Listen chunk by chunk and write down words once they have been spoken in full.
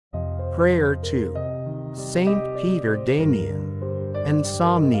Prayer to St. Peter Damian.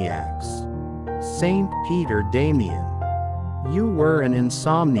 Insomniacs. St. Peter Damian, you were an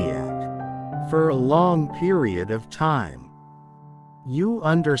insomniac for a long period of time. You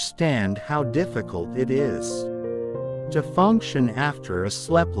understand how difficult it is to function after a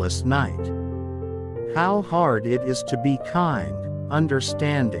sleepless night. How hard it is to be kind,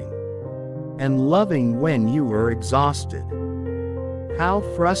 understanding, and loving when you are exhausted. How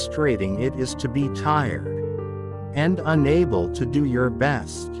frustrating it is to be tired and unable to do your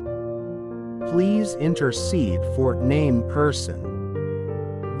best. Please intercede for named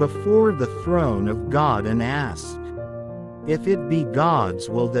person before the throne of God and ask, if it be God's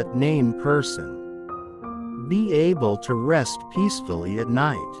will that named person be able to rest peacefully at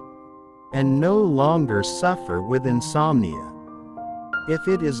night and no longer suffer with insomnia. If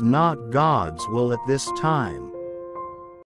it is not God's will at this time,